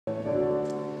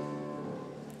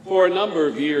For a number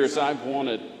of years, I've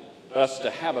wanted us to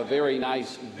have a very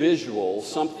nice visual,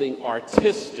 something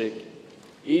artistic,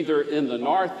 either in the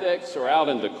narthex or out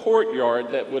in the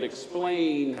courtyard that would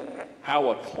explain how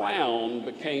a clown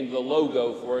became the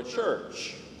logo for a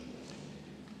church.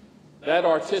 That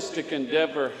artistic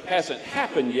endeavor hasn't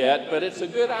happened yet, but it's a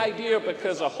good idea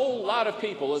because a whole lot of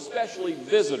people, especially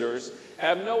visitors,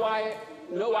 have no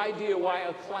idea why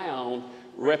a clown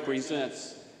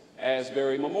represents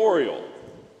Asbury Memorial.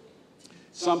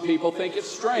 Some people think it's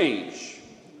strange,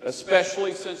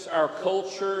 especially since our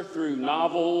culture, through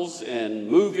novels and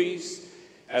movies,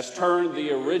 has turned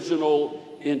the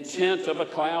original intent of a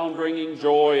clown bringing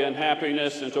joy and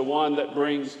happiness into one that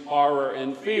brings horror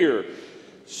and fear.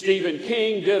 Stephen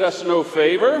King did us no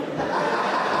favor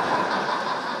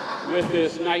with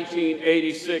his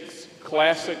 1986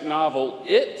 classic novel,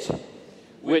 It,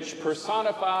 which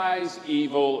personifies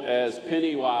evil as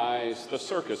Pennywise the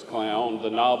circus clown. The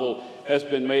novel has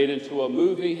been made into a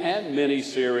movie and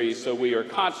miniseries, so we are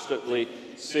constantly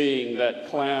seeing that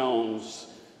clowns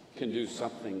can do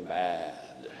something bad.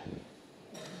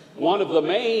 One of the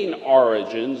main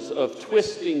origins of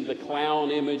twisting the clown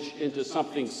image into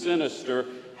something sinister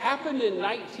happened in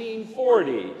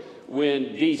 1940 when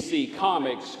DC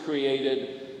Comics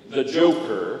created the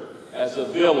Joker as a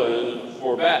villain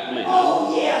for Batman.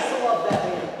 Oh, yes, I love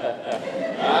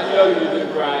Batman. I know you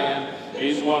do, Brian.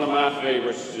 He's one of my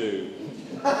favorites, too.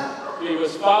 He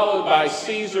was followed by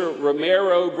Cesar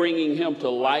Romero bringing him to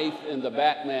life in the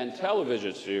Batman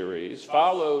television series,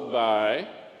 followed by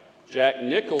Jack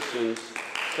Nicholson's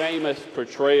famous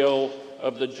portrayal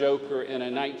of the Joker in a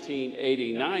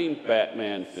 1989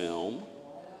 Batman film,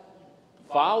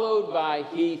 followed by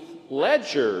Heath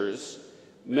Ledger's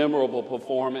memorable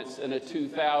performance in a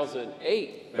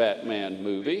 2008 Batman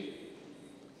movie,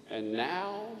 and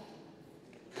now,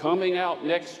 coming out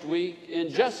next week in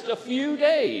just a few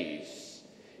days,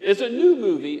 is a new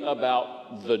movie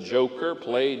about the Joker,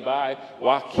 played by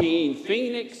Joaquin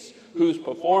Phoenix, whose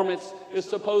performance is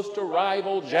supposed to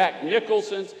rival Jack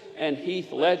Nicholson's and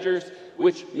Heath Ledger's,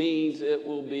 which means it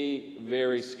will be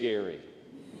very scary.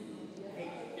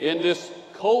 In this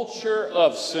culture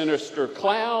of sinister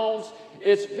clowns,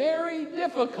 it's very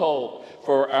difficult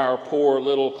for our poor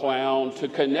little clown to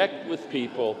connect with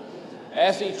people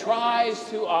as he tries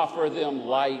to offer them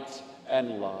light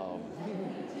and love.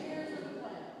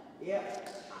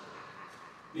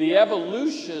 The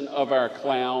evolution of our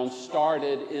clowns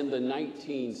started in the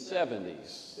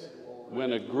 1970s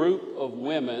when a group of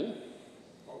women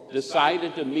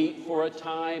decided to meet for a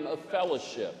time of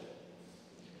fellowship.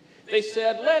 They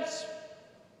said, let's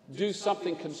do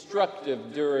something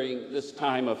constructive during this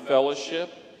time of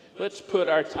fellowship. Let's put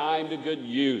our time to good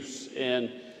use, and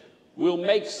we'll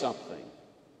make something.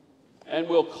 And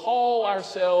we'll call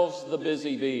ourselves the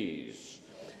Busy Bees.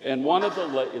 And one of the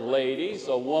ladies,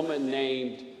 a woman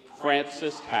named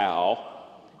Frances Howe,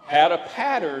 had a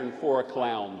pattern for a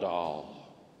clown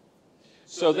doll.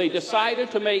 So they decided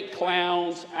to make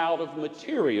clowns out of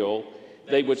material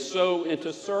they would sew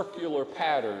into circular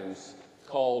patterns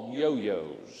called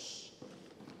yo-yos.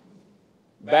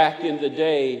 Back in the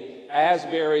day,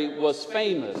 Asbury was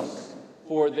famous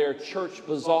for their church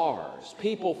bazaars.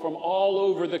 People from all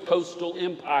over the coastal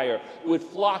empire would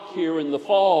flock here in the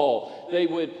fall. They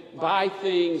would buy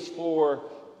things for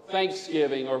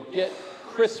Thanksgiving or get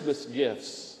Christmas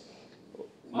gifts.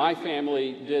 My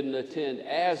family didn't attend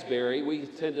Asbury. We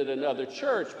attended another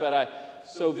church, but I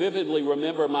so vividly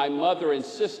remember my mother and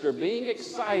sister being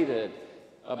excited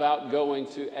about going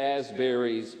to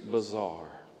Asbury's bazaar.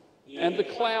 And the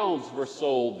clowns were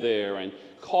sold there and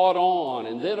caught on,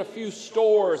 and then a few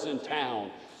stores in town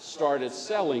started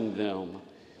selling them.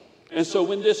 And so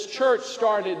when this church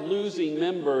started losing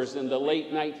members in the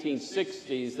late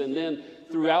 1960s and then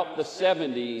throughout the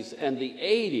 70s and the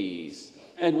 80s,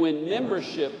 and when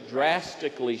membership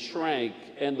drastically shrank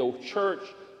and the church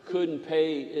couldn't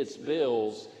pay its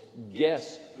bills,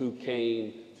 guess who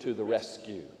came to the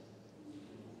rescue?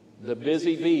 The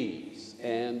Busy Bees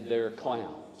and their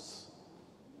clowns.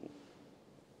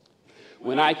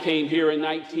 When I came here in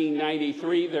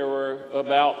 1993, there were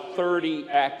about 30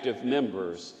 active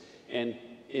members. And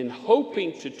in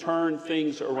hoping to turn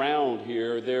things around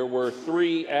here, there were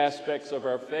three aspects of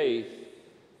our faith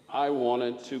I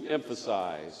wanted to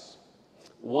emphasize.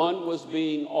 One was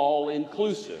being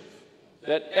all-inclusive,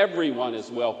 that everyone is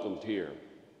welcomed here.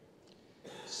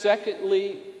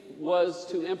 Secondly, was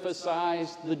to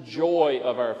emphasize the joy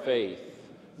of our faith,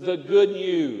 the good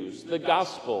news, the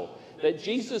gospel, that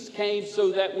Jesus came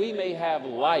so that we may have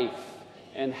life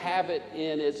and have it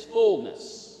in its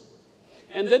fullness.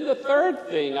 And then the third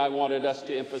thing I wanted us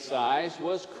to emphasize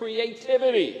was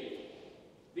creativity,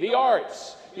 the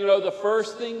arts. You know, the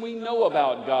first thing we know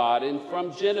about God and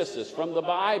from Genesis, from the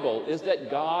Bible, is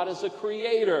that God is a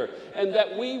creator and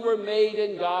that we were made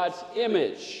in God's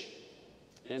image.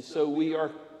 And so we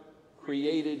are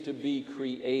created to be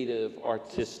creative,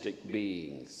 artistic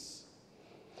beings.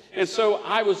 And so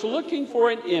I was looking for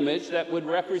an image that would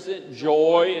represent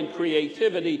joy and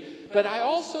creativity, but I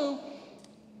also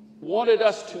wanted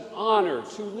us to honor,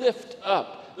 to lift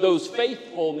up those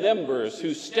faithful members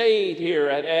who stayed here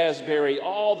at Asbury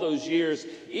all those years,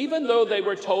 even though they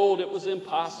were told it was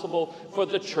impossible for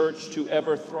the church to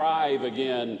ever thrive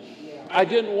again. I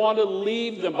didn't want to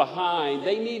leave them behind.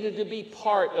 They needed to be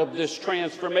part of this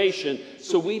transformation.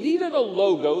 So we needed a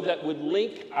logo that would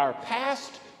link our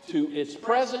past to its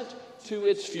present, to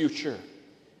its future.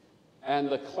 And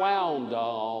the clown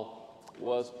doll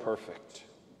was perfect.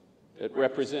 It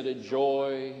represented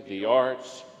joy, the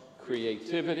arts,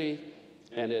 creativity,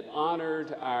 and it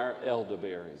honored our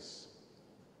elderberries.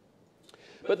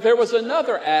 But there was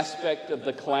another aspect of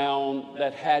the clown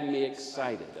that had me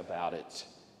excited about it.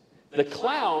 The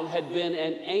clown had been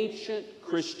an ancient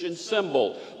Christian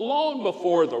symbol. Long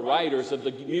before the writers of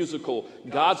the musical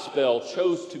Godspell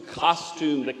chose to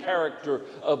costume the character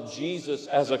of Jesus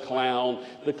as a clown,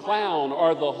 the clown,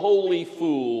 or the holy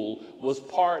fool, was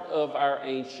part of our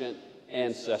ancient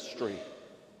ancestry.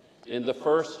 In the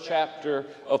first chapter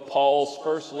of Paul's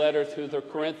first letter to the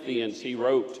Corinthians, he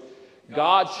wrote,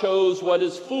 God chose what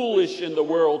is foolish in the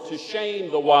world to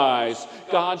shame the wise.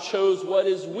 God chose what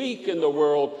is weak in the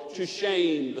world to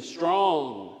shame the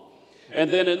strong. And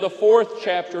then in the fourth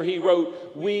chapter, he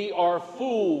wrote, we are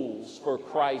fools for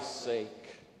Christ's sake.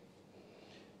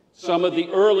 Some of the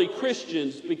early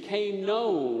Christians became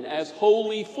known as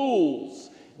holy fools,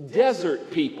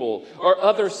 desert people, or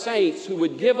other saints who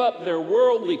would give up their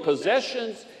worldly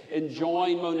possessions and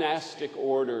join monastic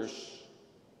orders.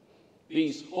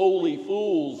 These holy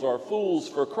fools, or fools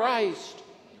for Christ,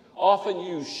 often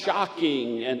use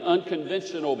shocking and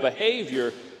unconventional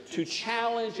behavior to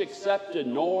challenge accepted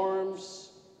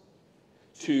norms,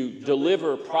 to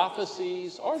deliver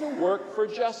prophecies, or to work for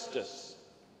justice.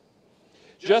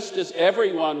 Just as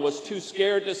everyone was too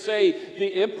scared to say,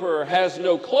 the emperor has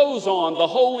no clothes on, the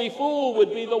holy fool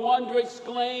would be the one to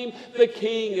exclaim, the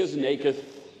king is naked.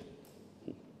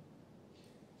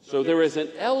 So there is an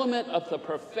element of the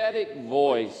prophetic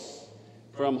voice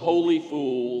from holy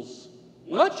fools,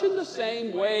 much in the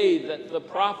same way that the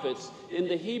prophets in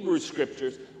the Hebrew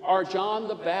scriptures, or John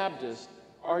the Baptist,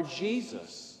 or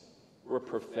Jesus, were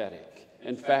prophetic.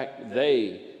 In fact,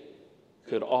 they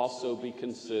could also be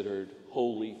considered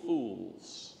holy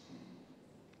fools.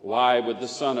 Why would the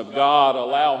Son of God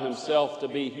allow himself to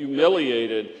be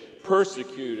humiliated,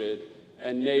 persecuted,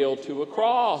 and nailed to a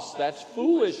cross? That's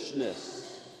foolishness.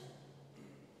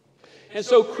 And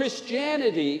so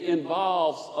Christianity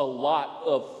involves a lot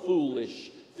of foolish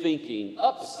thinking,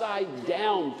 upside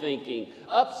down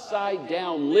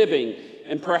living.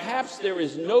 And perhaps there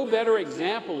is no better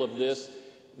example of this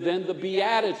than the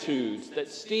Beatitudes that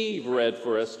Steve read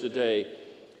for us today.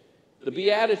 The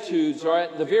Beatitudes are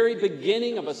at the very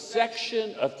beginning of a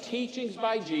section of teachings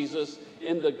by Jesus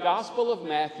in the Gospel of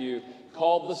Matthew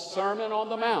called the Sermon on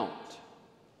the Mount.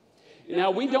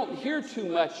 Now, we don't hear too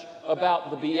much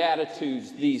about the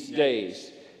Beatitudes these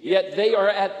days, yet they are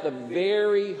at the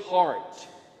very heart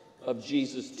of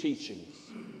Jesus' teachings.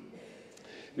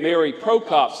 Mary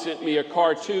Prokop sent me a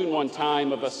cartoon one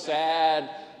time of a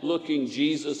sad-looking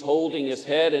Jesus holding his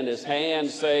head in his hand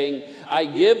saying, I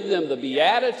give them the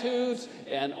Beatitudes,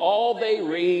 and all they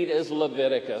read is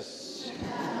Leviticus.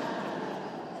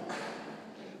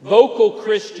 Vocal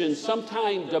Christians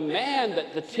sometimes demand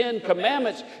that the 10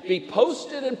 Commandments be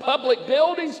posted in public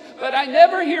buildings, but I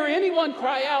never hear anyone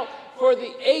cry out for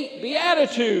the 8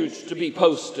 Beatitudes to be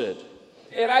posted.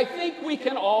 And I think we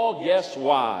can all guess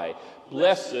why.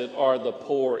 Blessed are the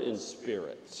poor in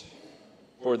spirit,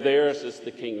 for theirs is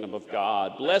the kingdom of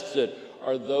God. Blessed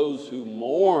are those who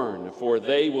mourn, for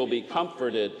they will be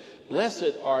comforted.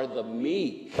 Blessed are the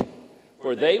meek,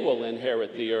 for they will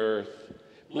inherit the earth.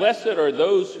 Blessed are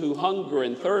those who hunger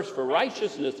and thirst for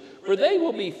righteousness, for they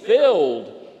will be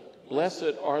filled.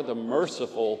 Blessed are the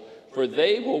merciful, for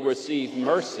they will receive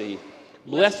mercy.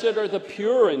 Blessed are the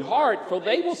pure in heart, for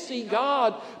they will see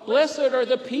God. Blessed are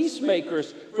the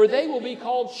peacemakers, for they will be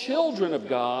called children of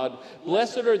God.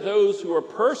 Blessed are those who are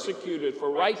persecuted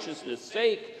for righteousness'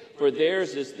 sake, for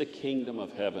theirs is the kingdom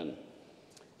of heaven.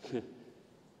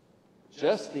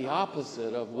 Just the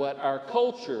opposite of what our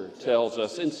culture tells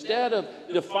us. Instead of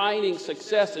defining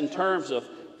success in terms of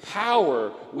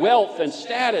power, wealth, and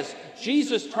status.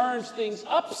 Jesus turns things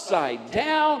upside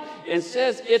down and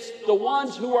says it's the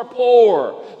ones who are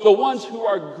poor, the ones who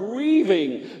are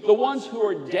grieving, the ones who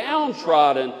are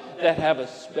downtrodden that have a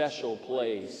special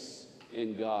place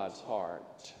in God's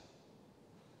heart,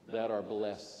 that are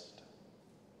blessed.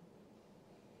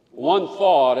 One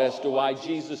thought as to why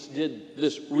Jesus did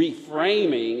this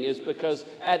reframing is because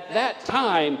at that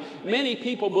time, many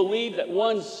people believed that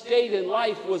one's state in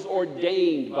life was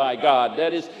ordained by God.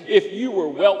 That is, if you were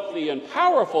wealthy and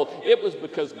powerful, it was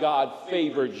because God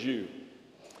favored you.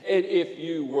 And if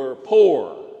you were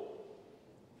poor,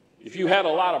 if you had a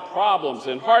lot of problems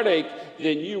and heartache,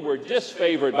 then you were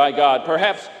disfavored by God.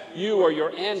 Perhaps you or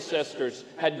your ancestors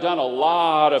had done a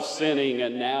lot of sinning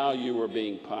and now you were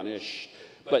being punished.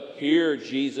 But here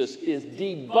Jesus is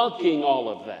debunking all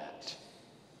of that.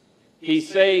 He's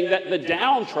saying that the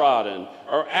downtrodden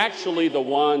are actually the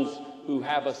ones who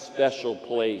have a special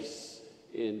place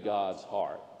in God's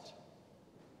heart.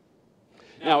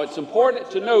 Now, it's important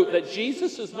to note that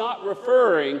Jesus is not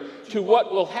referring to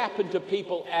what will happen to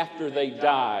people after they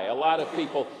die. A lot of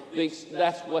people think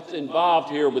that's what's involved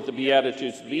here with the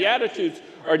Beatitudes. The Beatitudes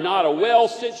are not a, well,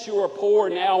 since you are poor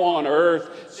now on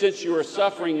earth, since you are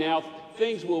suffering now,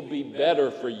 things will be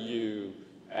better for you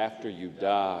after you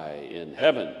die in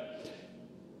heaven.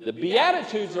 The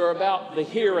Beatitudes are about the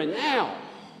here and now.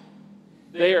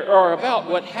 They are about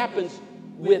what happens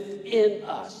within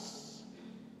us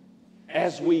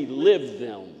as we live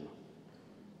them.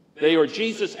 They are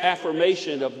Jesus'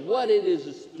 affirmation of what it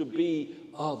is to be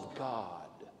of God.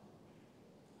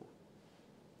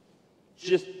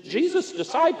 Jesus'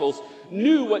 disciples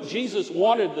knew what Jesus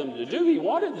wanted them to do. He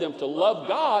wanted them to love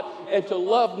God and to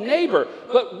love neighbor.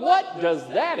 But what does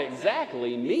that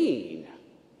exactly mean?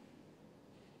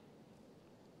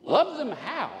 Love them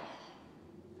how?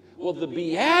 Well, the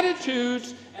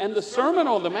Beatitudes and the Sermon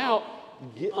on the Mount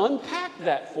unpack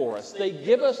that for us. They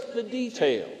give us the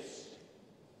details.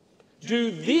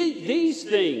 Do these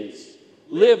things,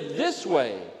 live this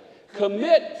way,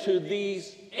 commit to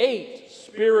these 8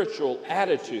 spiritual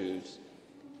attitudes,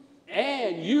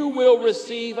 and you will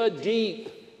receive a deep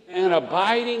and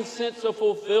abiding sense of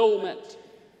fulfillment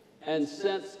and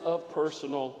sense of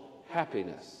personal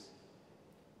happiness.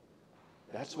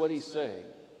 That's what he's saying.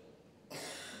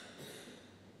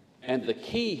 And the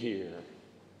key here,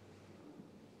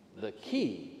 the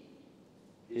key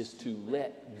is to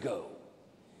let go.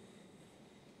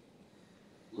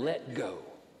 Let go.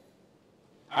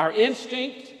 Our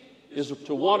instinct is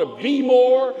to want to be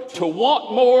more, to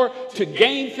want more, to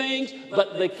gain things.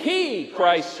 But the key,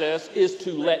 Christ says, is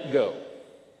to let go.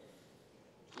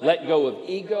 Let go of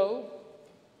ego.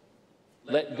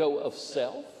 Let go of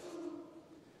self.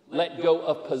 Let go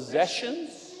of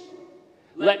possessions.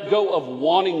 Let go of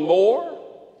wanting more,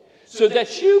 so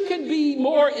that you can be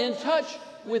more in touch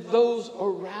with those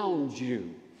around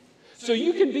you. So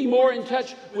you can be more in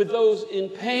touch with those in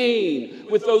pain,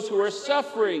 with those who are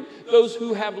suffering, those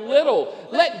who have little.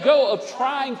 Let go of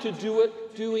trying to do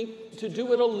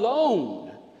it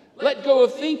alone. Let go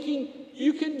of thinking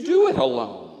you can do it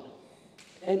alone.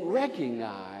 And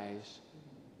recognize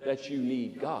that you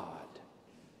need God.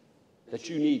 That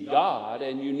you need God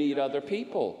and you need other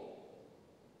people.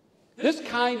 This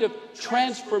kind of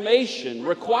transformation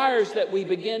requires that we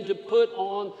begin to put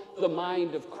on the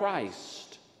mind of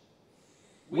Christ.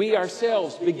 We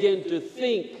ourselves begin to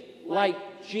think like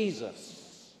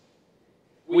Jesus.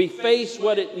 We face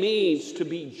what it means to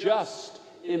be just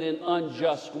in an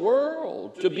unjust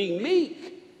world, to be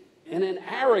meek in an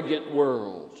arrogant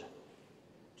world,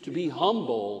 to be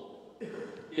humble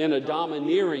in a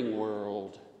domineering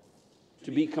world,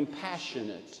 to be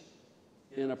compassionate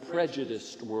in a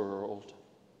prejudiced world,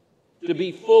 to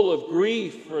be full of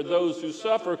grief for those who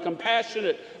suffer,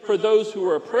 compassionate for those who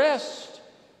are oppressed.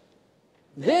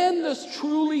 Then this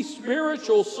truly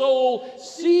spiritual soul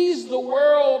sees the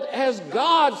world as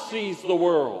God sees the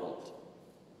world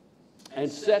and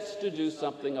sets to do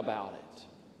something about it.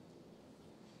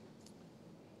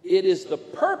 It is the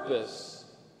purpose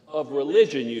of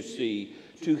religion, you see,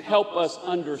 to help us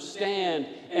understand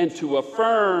and to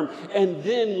affirm and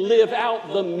then live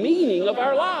out the meaning of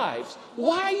our lives.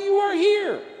 Why you are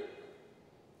here.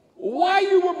 Why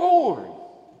you were born.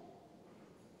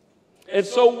 And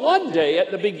so one day,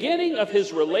 at the beginning of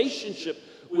his relationship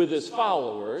with his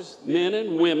followers, men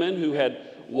and women who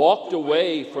had walked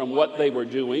away from what they were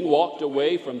doing, walked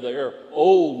away from their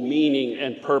old meaning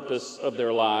and purpose of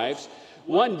their lives,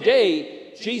 one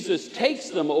day Jesus takes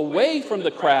them away from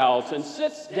the crowds and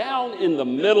sits down in the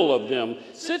middle of them,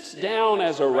 sits down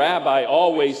as a rabbi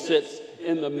always sits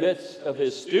in the midst of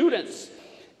his students.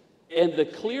 And the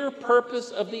clear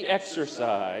purpose of the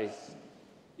exercise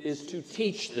is to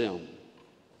teach them.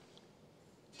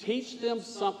 Teach them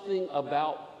something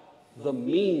about the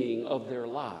meaning of their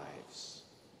lives,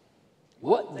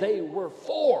 what they were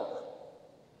for.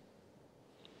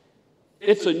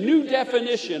 It's a new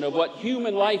definition of what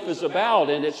human life is about,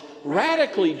 and it's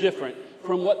radically different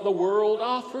from what the world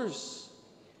offers.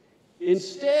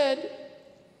 Instead,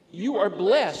 you are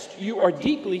blessed, you are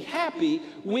deeply happy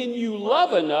when you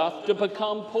love enough to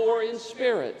become poor in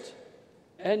spirit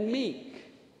and meek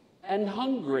and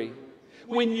hungry.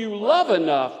 When you love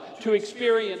enough to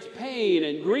experience pain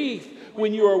and grief,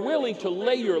 when you are willing to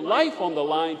lay your life on the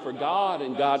line for God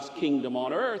and God's kingdom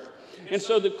on earth. And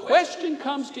so the question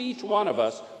comes to each one of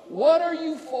us, what are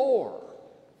you for?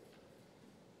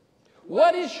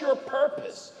 What is your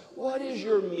purpose? What is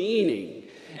your meaning?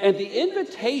 And the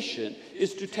invitation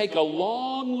is to take a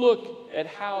long look at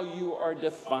how you are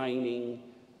defining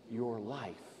your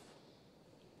life.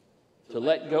 To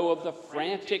let go of the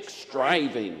frantic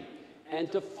striving and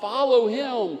to follow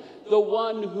him, the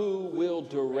one who will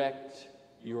direct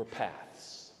your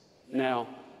paths. Now,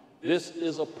 this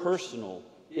is a personal,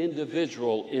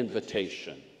 individual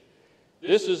invitation.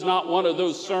 This is not one of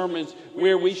those sermons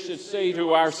where we should say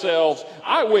to ourselves,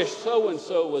 I wish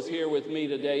so-and-so was here with me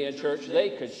today in church.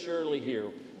 They could surely hear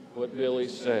what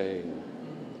Billy's saying.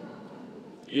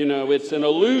 You know, it's an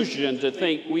illusion to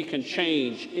think we can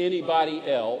change anybody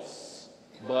else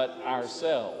but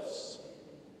ourselves.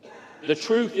 The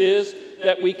truth is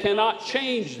that we cannot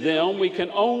change them. We can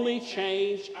only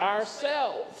change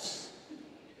ourselves.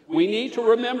 We need to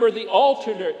remember the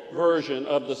alternate version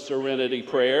of the serenity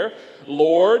prayer.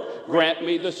 Lord, grant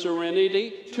me the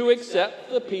serenity to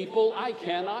accept the people I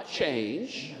cannot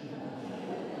change,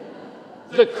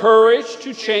 the courage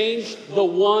to change the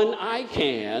one I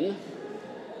can,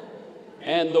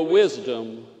 and the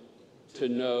wisdom to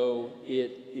know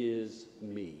it is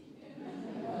me.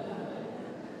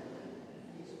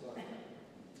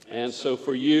 And so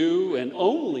for you and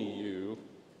only you,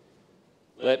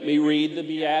 let me read the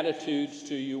Beatitudes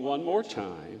to you one more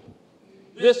time.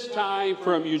 This time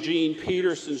from Eugene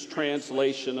Peterson's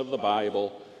translation of the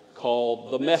Bible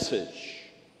called The Message.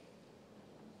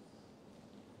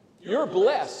 You're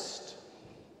blessed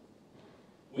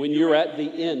when you're at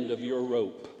the end of your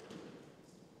rope.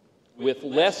 With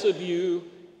less of you,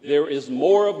 there is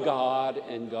more of God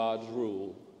and God's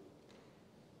rule.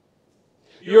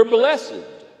 You're blessed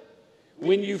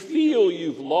when you feel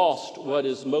you've lost what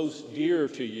is most dear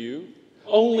to you.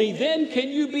 Only then can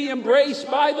you be embraced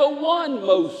by the one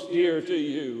most dear to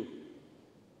you.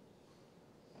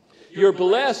 You're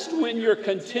blessed when you're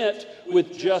content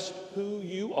with just who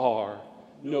you are,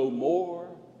 no more,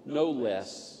 no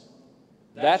less.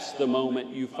 That's the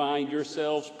moment you find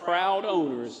yourselves proud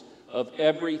owners of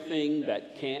everything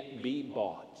that can't be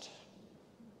bought.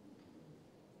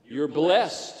 You're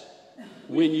blessed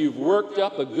when you've worked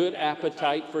up a good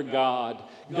appetite for God.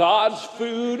 God's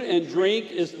food and drink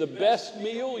is the best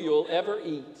meal you'll ever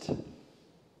eat.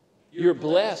 You're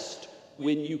blessed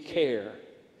when you care.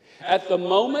 At the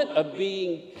moment of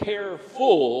being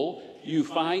careful, you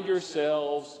find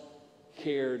yourselves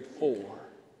cared for.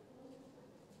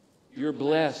 You're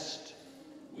blessed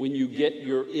when you get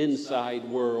your inside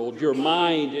world, your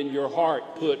mind and your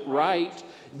heart put right.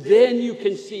 Then you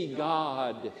can see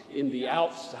God in the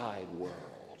outside world.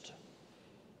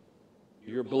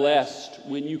 You're blessed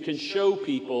when you can show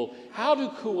people how to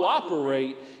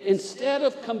cooperate instead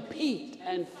of compete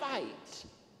and fight.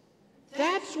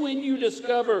 That's when you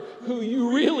discover who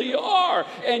you really are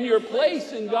and your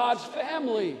place in God's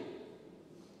family.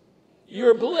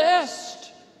 You're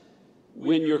blessed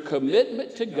when your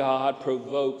commitment to God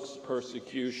provokes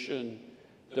persecution.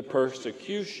 The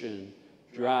persecution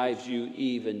drives you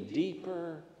even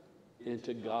deeper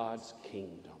into God's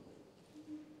kingdom.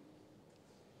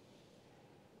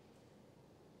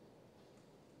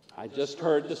 I just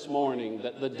heard this morning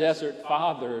that the Desert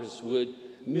Fathers would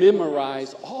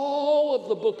memorize all of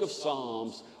the book of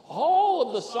Psalms, all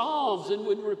of the Psalms, and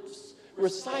would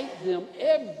recite them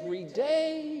every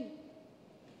day.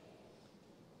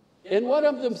 And one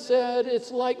of them said,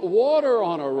 it's like water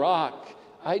on a rock.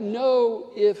 I know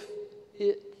if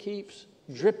it keeps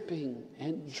dripping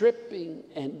and dripping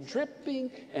and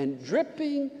dripping and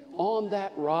dripping on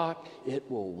that rock, it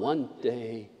will one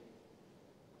day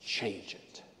change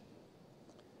it.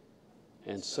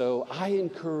 And so I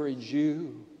encourage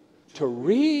you to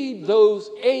read those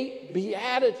 8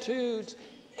 Beatitudes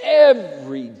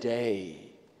every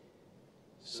day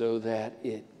so that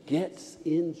it gets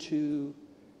into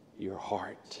your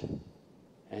heart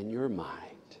and your mind.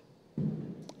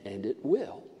 And it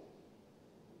will.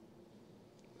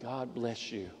 God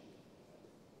bless you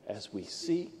as we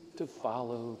seek to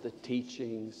follow the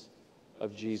teachings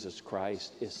of Jesus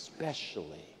Christ,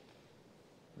 especially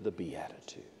the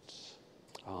Beatitudes.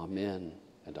 Amen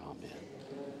and amen.